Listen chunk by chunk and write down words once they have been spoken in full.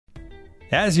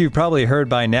As you've probably heard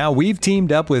by now, we've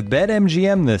teamed up with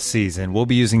BetMGM this season. We'll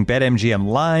be using BetMGM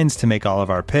lines to make all of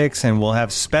our picks, and we'll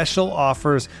have special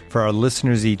offers for our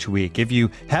listeners each week. If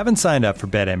you haven't signed up for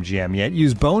BetMGM yet,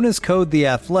 use bonus code The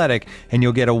Athletic, and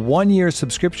you'll get a 1-year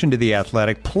subscription to The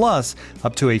Athletic, plus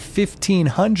up to a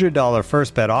 $1,500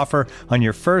 first bet offer on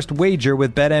your first wager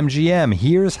with BetMGM.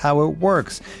 Here's how it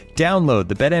works. Download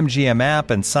the BetMGM app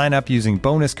and sign up using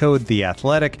bonus code The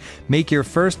Athletic. Make your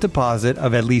first deposit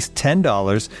of at least $10.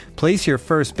 Place your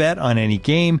first bet on any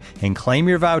game and claim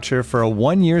your voucher for a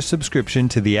 1-year subscription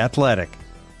to The Athletic.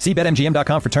 See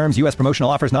BetMGM.com for terms. U.S. promotional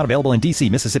offers not available in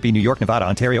D.C., Mississippi, New York, Nevada,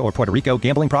 Ontario, or Puerto Rico.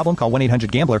 Gambling problem? Call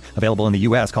 1-800-GAMBLER. Available in the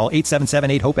U.S. Call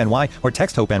 877-8-HOPE-NY or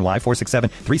text HOPE-NY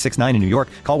 467-369 in New York.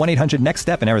 Call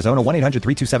 1-800-NEXT-STEP in Arizona.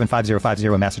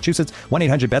 1-800-327-5050 in Massachusetts.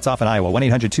 1-800-BETS-OFF in Iowa.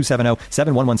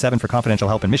 1-800-270-7117 for confidential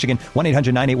help in Michigan.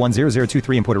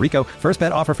 1-800-981-0023 in Puerto Rico. First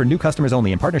bet offer for new customers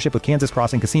only in partnership with Kansas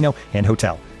Crossing Casino and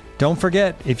Hotel. Don't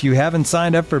forget, if you haven't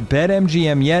signed up for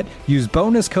BetMGM yet, use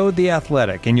bonus code The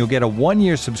Athletic, and you'll get a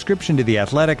 1-year subscription to The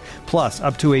Athletic, plus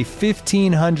up to a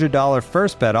 $1,500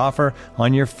 first bet offer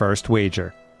on your first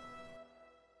wager.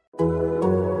 15.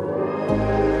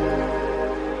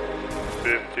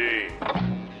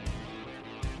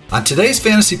 On today's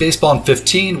Fantasy Baseball in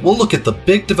 15, we'll look at the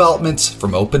big developments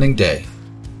from opening day.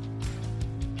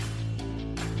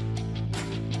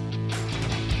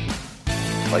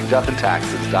 Like death and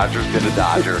taxes, Dodger's gonna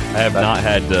Dodger. I have not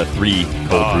had 3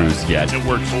 cold brews yet. It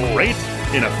works great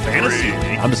in a fantasy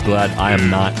league. I'm just glad I am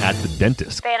not at the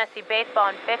dentist. Fantasy Baseball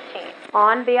in 15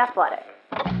 on The Athletic.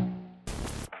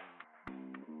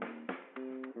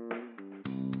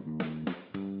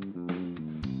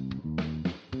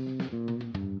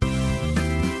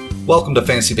 Welcome to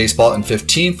Fantasy Baseball in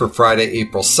 15 for Friday,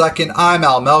 April 2nd. I'm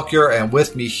Al Melchior, and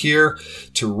with me here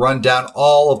to run down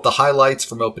all of the highlights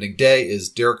from opening day is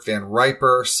Derek Van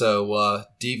Riper. So,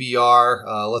 DVR,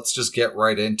 let's just get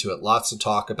right into it. Lots to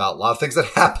talk about, a lot of things that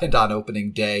happened on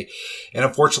opening day, and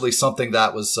unfortunately something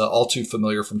that was all too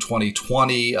familiar from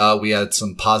 2020. We had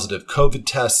some positive COVID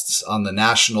tests on the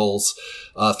Nationals.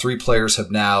 3 players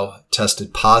have now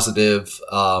tested positive,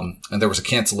 and there was a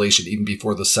cancellation even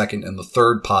before the second and the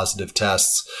third positive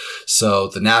tests. So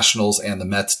the Nationals and the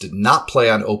Mets did not play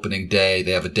on opening day.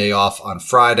 They have a day off on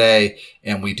Friday,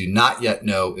 and we do not yet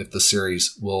know if the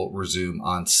series will resume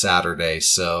on Saturday.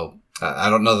 So I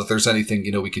don't know that there's anything,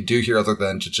 we can do here other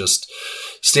than to just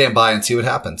stand by and see what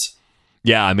happens.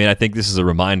 Yeah, I mean, I think this is a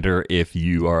reminder if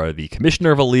you are the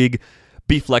commissioner of a league,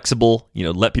 be flexible,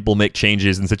 let people make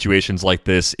changes in situations like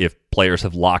this. If players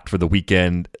have locked for the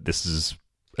weekend, this is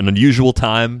an unusual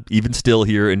time, even still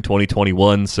here in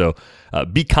 2021. So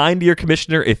be kind to your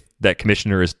commissioner if that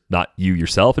commissioner is not you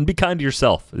yourself, and be kind to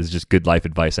yourself. This is just good life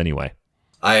advice anyway.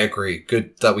 I agree.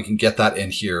 Good that we can get that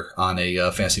in here on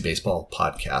a fantasy baseball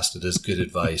podcast. It is good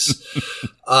advice.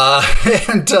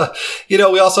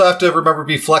 We also have to remember to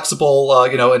be flexible,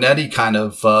 in any kind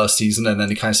of season and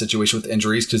any kind of situation with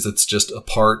injuries, because it's just a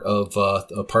part of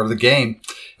the game.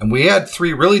 And we had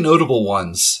 3 really notable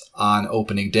ones on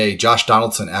opening day. Josh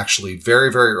Donaldson actually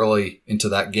very, very early into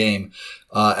that game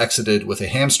exited with a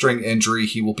hamstring injury.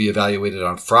 He will be evaluated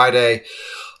on Friday.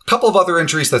 A couple of other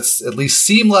injuries that at least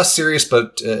seem less serious,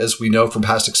 but as we know from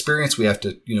past experience, we have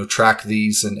to, track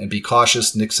these and be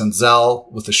cautious. Nick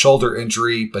Senzel with a shoulder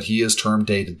injury, but he is termed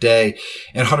day to day.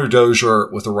 And Hunter Dozier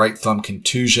with a right thumb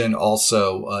contusion,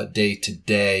 also day to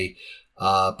day.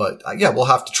 But we'll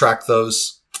have to track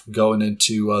those going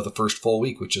into the first full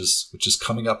week, which is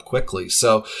coming up quickly.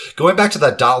 So going back to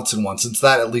that Donaldson one, since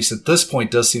that, at least at this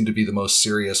point, does seem to be the most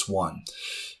serious one.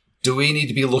 Do we need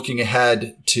to be looking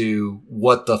ahead to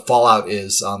what the fallout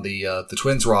is on the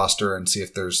Twins roster and see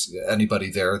if there's anybody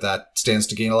there that stands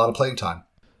to gain a lot of playing time?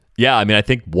 Yeah, I mean, I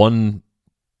think one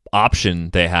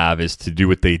option they have is to do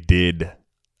what they did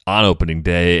on opening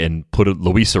day and put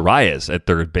Luis Arias at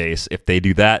third base. If they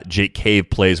do that, Jake Cave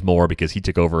plays more because he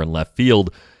took over in left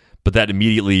field, but that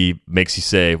immediately makes you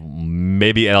say,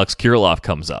 maybe Alex Kirilloff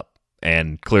comes up.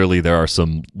 And clearly there are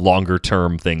some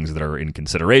longer-term things that are in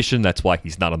consideration. That's why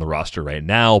he's not on the roster right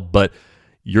now. But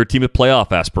you're a team with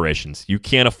playoff aspirations. You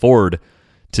can't afford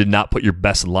to not put your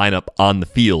best lineup on the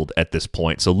field at this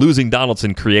point. So losing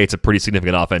Donaldson creates a pretty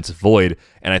significant offensive void,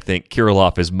 and I think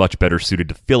Kirilloff is much better suited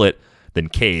to fill it than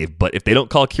Cave. But if they don't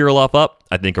call Kirilloff up,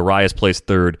 I think Arias plays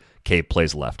third, Cave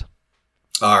plays left.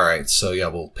 All right, so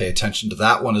we'll pay attention to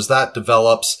that one as that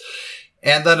develops.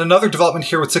 And then another development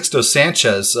here with Sixto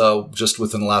Sanchez, just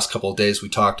within the last couple of days, we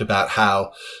talked about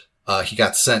how He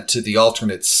got sent to the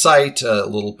alternate site, a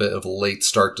little bit of a late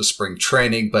start to spring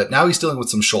training, but now he's dealing with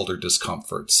some shoulder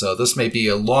discomfort. So this may be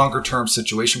a longer term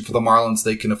situation for the Marlins.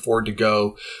 They can afford to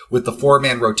go with the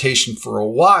 4-man rotation for a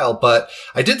while, but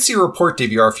I did see a report,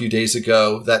 DVR, a few days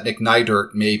ago that Nick Neidert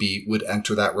maybe would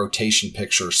enter that rotation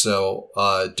picture. So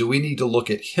do we need to look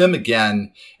at him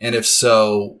again? And if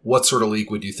so, what sort of league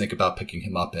would you think about picking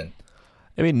him up in?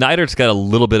 I mean, Neidert's got a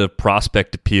little bit of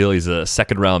prospect appeal. He's a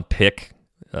second-round pick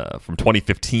from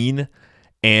 2015.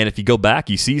 And if you go back,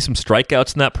 you see some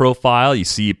strikeouts in that profile. You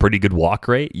see a pretty good walk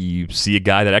rate. You see a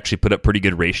guy that actually put up pretty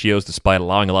good ratios despite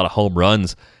allowing a lot of home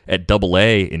runs at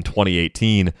Double-A in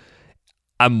 2018.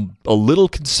 I'm a little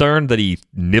concerned that he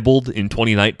nibbled in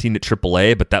 2019 at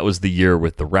Triple-A, but that was the year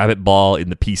with the rabbit ball in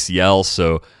the PCL,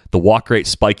 so the walk rate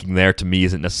spiking there to me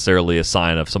isn't necessarily a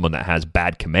sign of someone that has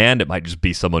bad command. It might just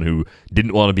be someone who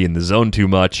didn't want to be in the zone too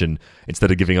much, and instead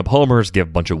of giving up homers, give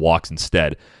a bunch of walks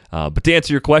instead. But to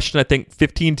answer your question, I think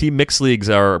 15-team mixed leagues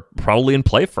are probably in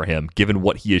play for him, given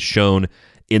what he has shown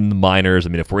in the minors. I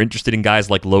mean, if we're interested in guys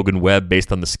like Logan Webb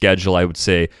based on the schedule, I would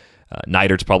say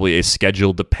Neidert's probably a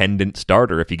schedule-dependent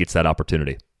starter if he gets that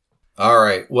opportunity. All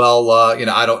right. Well,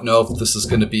 I don't know if this is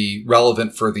going to be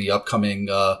relevant for the upcoming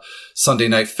Sunday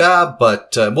Night Fab,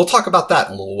 but we'll talk about that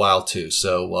in a little while too.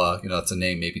 So, that's a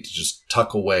name maybe to just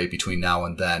tuck away between now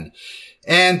and then.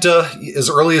 And as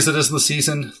early as it is in the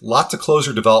season, lots of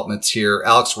closer developments here.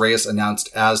 Alex Reyes announced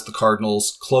as the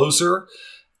Cardinals closer.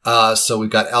 So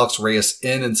we've got Alex Reyes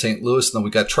in St. Louis, and then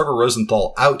we've got Trevor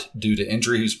Rosenthal out due to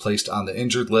injury, who's placed on the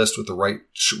injured list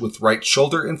with right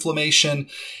shoulder inflammation.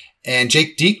 And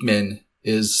Jake Diekman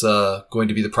is going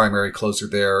to be the primary closer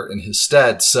there in his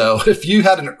stead. So if you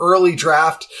had an early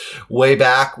draft way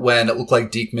back when it looked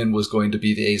like Diekman was going to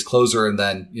be the A's closer, and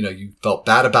then you felt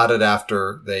bad about it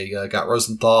after they got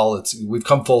Rosenthal, we've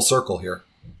come full circle here.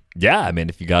 Yeah, I mean,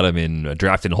 if you got him in a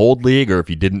draft and hold league, or if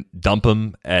you didn't dump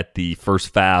him at the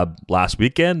first Fab last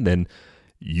weekend, then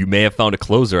you may have found a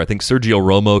closer. I think Sergio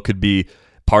Romo could be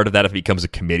part of that if it becomes a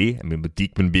committee. I mean, with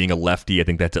Diekman being a lefty, I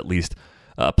think that's at least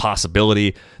a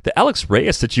possibility. The Alex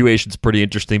Reyes situation is pretty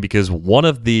interesting because one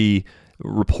of the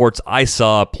reports I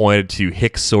saw pointed to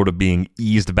Hicks sort of being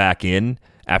eased back in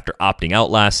after opting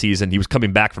out last season. He was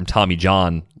coming back from Tommy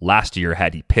John last year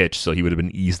had he pitched, so he would have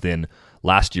been eased in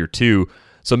last year too.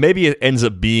 So maybe it ends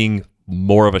up being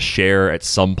more of a share at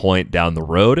some point down the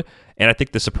road. And I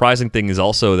think the surprising thing is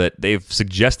also that they've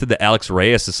suggested that Alex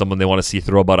Reyes is someone they want to see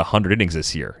throw about 100 innings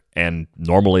this year. And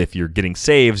normally if you're getting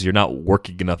saves, you're not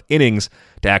working enough innings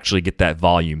to actually get that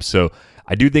volume. So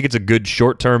I do think it's a good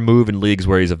short-term move in leagues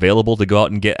where he's available to go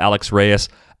out and get Alex Reyes.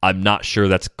 I'm not sure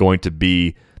that's going to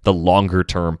be the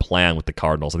longer-term plan with the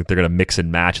Cardinals. I think they're going to mix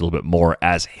and match a little bit more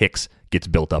as Hicks gets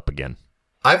built up again.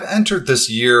 I've entered this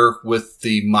year with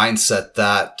the mindset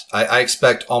that I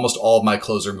expect almost all of my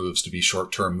closer moves to be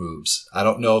short-term moves. I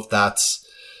don't know if that's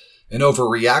an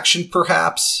overreaction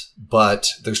perhaps, but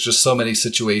there's just so many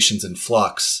situations in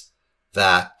flux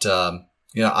that,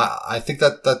 I think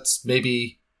that's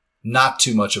maybe not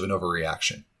too much of an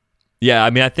overreaction. Yeah,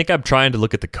 I mean, I think I'm trying to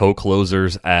look at the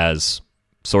co-closers as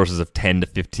sources of 10 to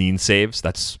 15 saves.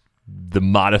 That's the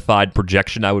modified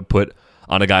projection I would put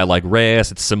on a guy like Reyes.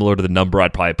 It's similar to the number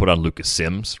I'd probably put on Lucas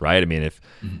Sims, right? I mean, if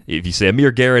you say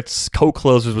Amir Garrett's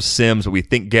co-closers with Sims, but we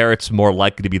think Garrett's more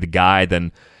likely to be the guy,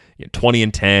 then 20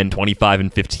 and 10, 25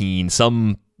 and 15,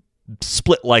 some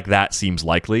split like that seems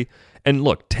likely. And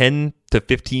look, 10 to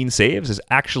 15 saves is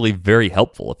actually very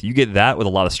helpful. If you get that with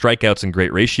a lot of strikeouts and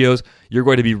great ratios, you're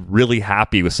going to be really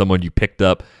happy with someone you picked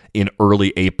up in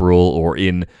early April or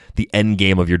in the end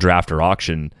game of your draft or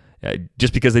auction.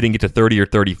 Just because they didn't get to 30 or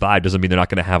 35 doesn't mean they're not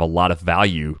going to have a lot of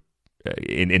value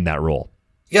in that role.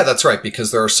 Yeah, that's right,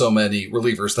 because there are so many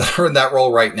relievers that are in that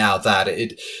role right now that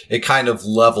it kind of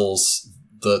levels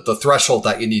the threshold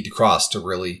that you need to cross to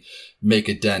really make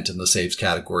a dent in the saves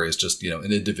category is just,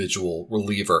 an individual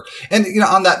reliever. And,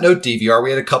 on that note, DVR,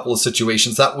 we had a couple of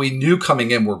situations that we knew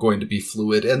coming in were going to be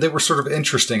fluid, and they were sort of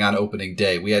interesting on opening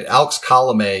day. We had Alex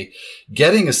Colomé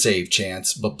getting a save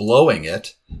chance, but blowing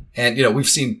it. And, we've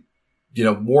seen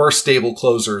more stable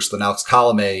closers than Alex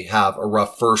Colomé have a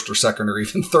rough first or second or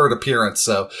even third appearance.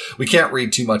 So we can't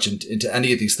read too much into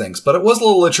any of these things. But it was a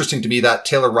little interesting to me that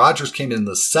Taylor Rogers came in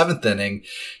the 7th inning,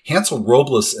 Hansel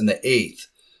Robles in the 8th.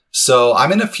 So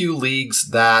I'm in a few leagues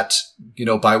that,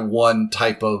 by one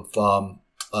type of,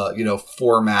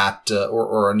 format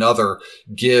or another,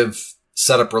 give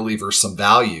setup relievers some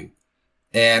value.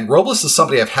 And Robles is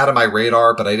somebody I've had on my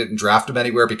radar, but I didn't draft him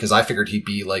anywhere because I figured he'd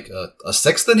be like a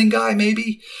 6th inning guy,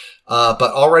 maybe. But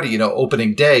already,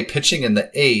 opening day, pitching in the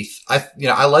 8th,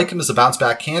 I like him as a bounce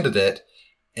back candidate.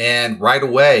 and right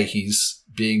away he's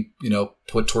being,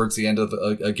 put towards the end of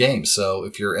a game. So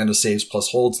if you're in a saves plus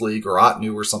holds league or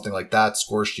Otnu or something like that,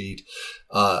 score sheet,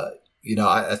 I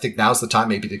think now's the time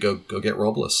maybe to go get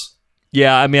Robles.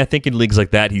 Yeah, I mean, I think in leagues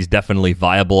like that, he's definitely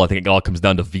viable. I think it all comes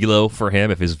down to velo for him.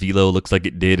 If his velo looks like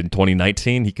it did in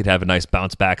 2019, he could have a nice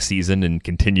bounce-back season and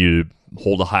continue to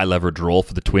hold a high-leverage role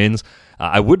for the Twins.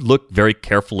 I would look very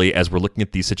carefully as we're looking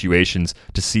at these situations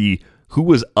to see who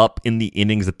was up in the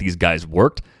innings that these guys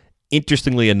worked.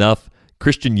 Interestingly enough,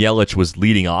 Christian Yelich was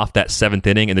leading off that 7th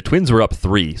inning, and the Twins were up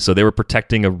 3, so they were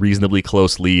protecting a reasonably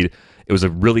close lead. It was a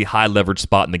really high-leverage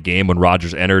spot in the game when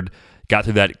Rogers entered. Got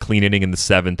through that clean inning in the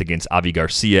 7th against Avi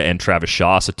Garcia and Travis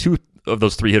Shaw. So 2 of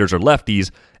those 3 hitters are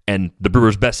lefties, and the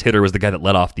Brewers' best hitter was the guy that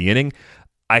led off the inning.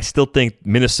 I still think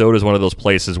Minnesota is one of those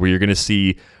places where you're going to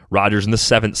see Rogers in the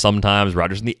 7th sometimes,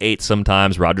 Rogers in the 8th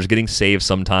sometimes, Rogers getting saved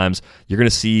sometimes. You're going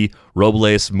to see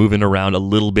Robles moving around a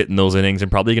little bit in those innings,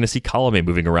 and probably going to see Colome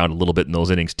moving around a little bit in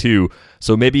those innings too.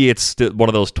 So maybe it's one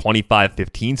of those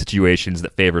 25-15 situations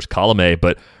that favors Colome,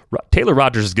 but Taylor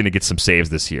Rogers is going to get some saves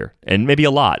this year, and maybe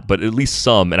a lot, but at least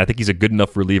some, and I think he's a good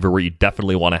enough reliever where you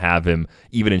definitely want to have him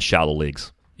even in shallow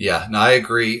leagues. Yeah, no, I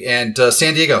agree. And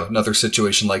San Diego, another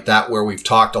situation like that where we've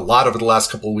talked a lot over the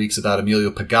last couple of weeks about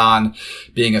Emilio Pagan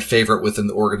being a favorite within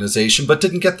the organization, but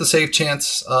didn't get the save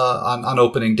chance on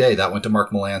opening day. That went to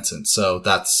Mark Melancon, so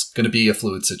that's going to be a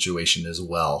fluid situation as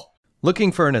well.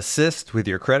 Looking for an assist with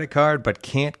your credit card but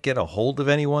can't get a hold of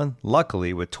anyone?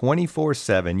 Luckily, with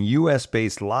 24/7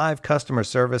 U.S.-based live customer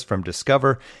service from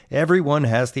Discover, everyone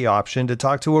has the option to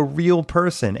talk to a real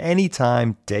person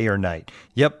anytime, day or night.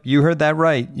 Yep, you heard that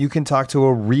right. You can talk to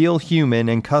a real human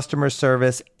in customer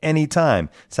service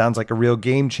anytime. Sounds like a real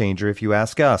game changer if you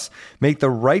ask us. Make the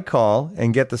right call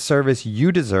and get the service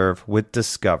you deserve with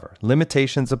Discover.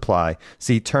 Limitations apply.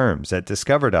 See terms at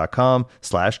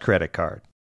discover.com/creditcard.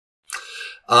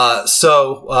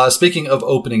 Speaking of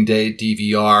opening day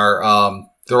DVR,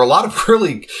 there were a lot of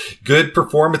really good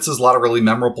performances, a lot of really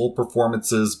memorable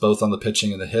performances, both on the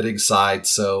pitching and the hitting side.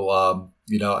 So,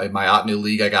 in my Otnu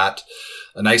league, I got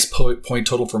a nice point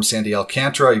total from Sandy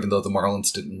Alcantara, even though the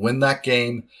Marlins didn't win that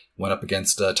game. Went up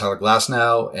against Tyler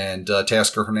Glasnow and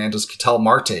Teoscar Hernandez, Ketel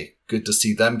Marte. Good to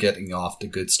see them getting off to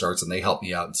good starts, and they helped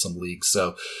me out in some leagues.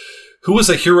 So who was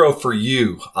a hero for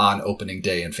you on opening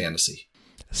day in fantasy?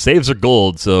 Saves are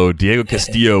gold, so Diego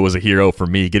Castillo was a hero for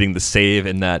me, getting the save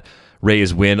in that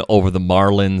Rays win over the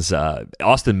Marlins.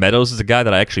 Austin Meadows is a guy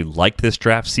that I actually liked this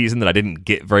draft season that I didn't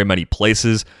get very many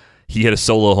places. He hit a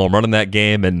solo home run in that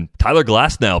game, and Tyler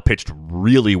Glasnow pitched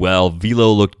really well.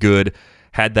 Velo looked good,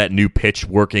 had that new pitch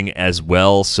working as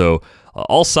well, so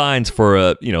all signs for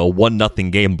a 1-0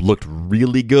 game looked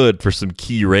really good for some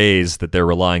key Rays that they're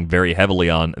relying very heavily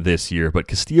on this year. But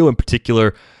Castillo in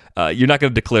particular, you're not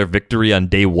going to declare victory on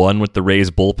day one with the Rays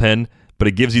bullpen, but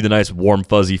it gives you the nice warm,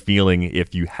 fuzzy feeling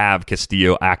if you have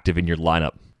Castillo active in your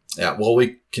lineup. Yeah, well,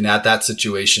 we can add that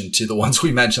situation to the ones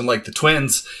we mentioned, like the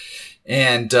Twins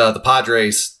and the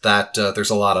Padres, that there's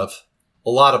a lot of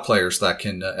players that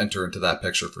can enter into that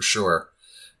picture for sure.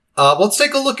 Let's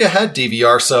take a look ahead,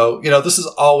 DVR. So, this is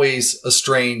always a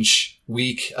strange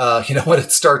week, when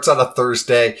it starts on a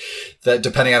Thursday, that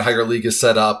depending on how your league is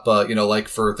set up, like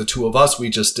for the two of us, we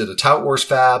just did a Tout Wars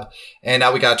Fab, and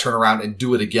now we got to turn around and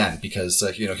do it again because,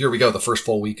 here we go. The first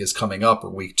full week is coming up, or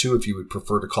week 2, if you would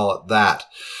prefer to call it that.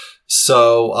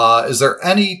 So, is there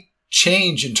any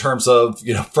change in terms of,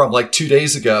 from like 2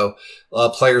 days ago,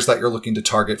 players that you're looking to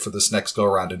target for this next go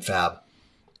around in Fab?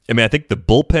 I mean, I think the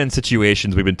bullpen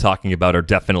situations we've been talking about are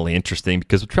definitely interesting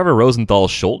because with Trevor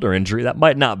Rosenthal's shoulder injury, that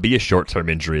might not be a short-term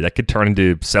injury. That could turn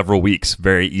into several weeks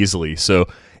very easily. So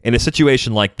in a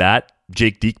situation like that,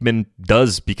 Jake Diekman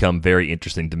does become very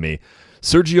interesting to me.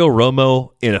 Sergio Romo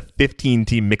in a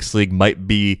 15-team mixed league might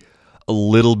be a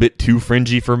little bit too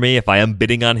fringy for me. If I am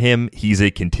bidding on him, he's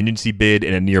a contingency bid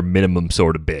and a near minimum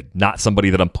sort of bid. Not somebody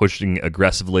that I'm pushing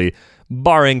aggressively,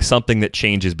 barring something that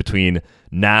changes between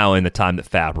now and the time that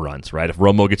Fab runs, right? If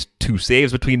Romo gets 2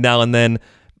 saves between now and then,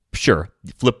 sure,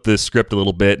 flip the script a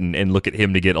little bit and look at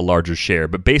him to get a larger share.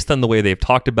 But based on the way they've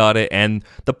talked about it and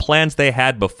the plans they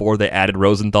had before they added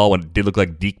Rosenthal, when it did look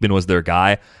like Diekman was their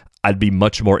guy, I'd be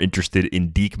much more interested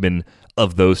in Diekman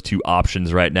of those 2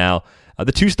 options right now.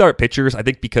 The 2 start pitchers, I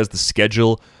think because the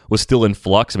schedule was still in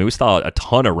flux. I mean, we saw a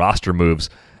ton of roster moves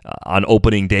on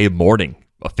opening day morning,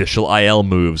 official IL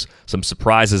moves, some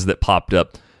surprises that popped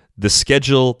up. The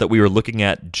schedule that we were looking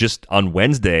at just on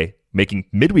Wednesday, making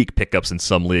midweek pickups in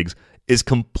some leagues, is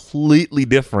completely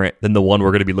different than the one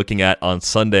we're going to be looking at on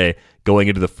Sunday going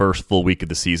into the first full week of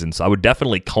the season. So I would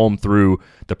definitely comb through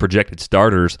the projected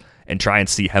starters and try and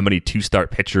see how many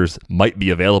 2-start pitchers might be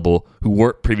available who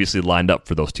weren't previously lined up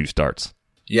for those 2 starts.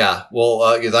 Yeah,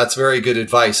 well, that's very good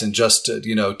advice. And just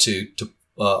to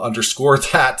underscore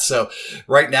that. So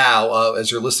right now,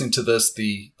 as you're listening to this,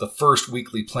 the first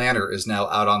weekly planner is now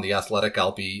out on The Athletic.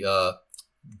 I'll be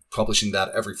publishing that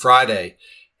every Friday.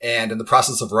 And in the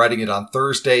process of writing it on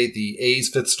Thursday, the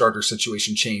A's 5th starter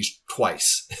situation changed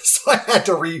twice. So I had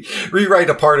to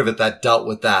rewrite a part of it that dealt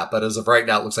with that. But as of right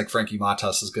now, it looks like Frankie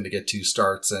Montas is going to get 2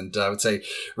 starts. And I would say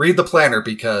read the planner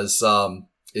because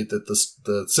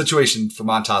the situation for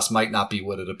Montas might not be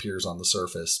what it appears on the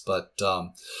surface. But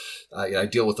I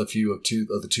deal with a few of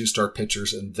the 2-start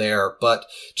pitchers in there. But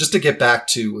just to get back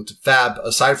to Fab,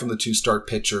 aside from the 2-start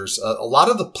pitchers, a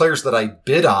lot of the players that I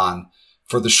bid on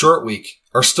for the short week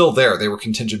are still there. They were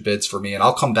contingent bids for me, and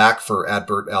I'll come back for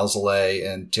Adbert Alzolay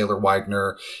and Taylor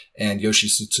Widener and Yoshi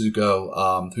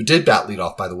Tsutsugo, who did bat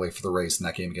leadoff, by the way, for the Rays in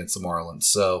that game against the Marlins.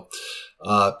 So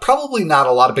probably not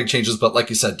a lot of big changes, but like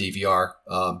you said, DVR,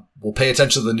 we'll pay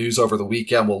attention to the news over the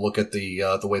weekend. We'll look at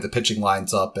the way the pitching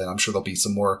lines up, and I'm sure there'll be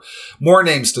some more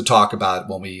names to talk about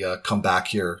when we come back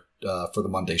here for the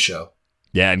Monday show.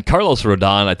 Yeah, and Carlos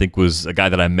Rodon, I think, was a guy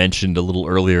that I mentioned a little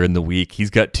earlier in the week. He's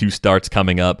got 2 starts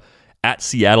coming up at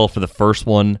Seattle for the first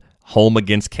one, home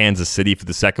against Kansas City for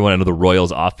the second one. I know the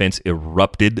Royals offense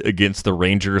erupted against the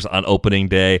Rangers on opening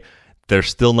day. They're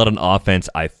still not an offense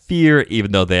I fear,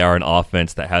 even though they are an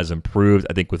offense that has improved.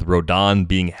 I think with Rodon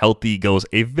being healthy goes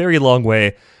a very long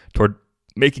way toward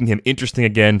making him interesting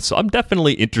again. So I'm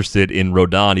definitely interested in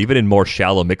Rodon, even in more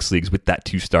shallow mixed leagues with that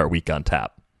 2-start week on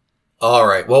tap. All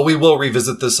right. Well, we will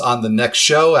revisit this on the next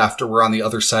show after we're on the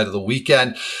other side of the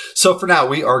weekend. So for now,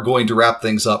 we are going to wrap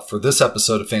things up for this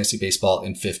episode of Fantasy Baseball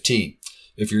in 15.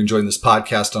 If you're enjoying this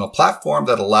podcast on a platform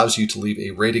that allows you to leave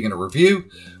a rating and a review,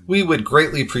 we would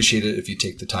greatly appreciate it if you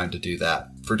take the time to do that.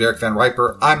 For Derek Van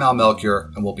Riper, I'm Al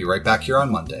Melchior, and we'll be right back here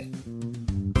on Monday.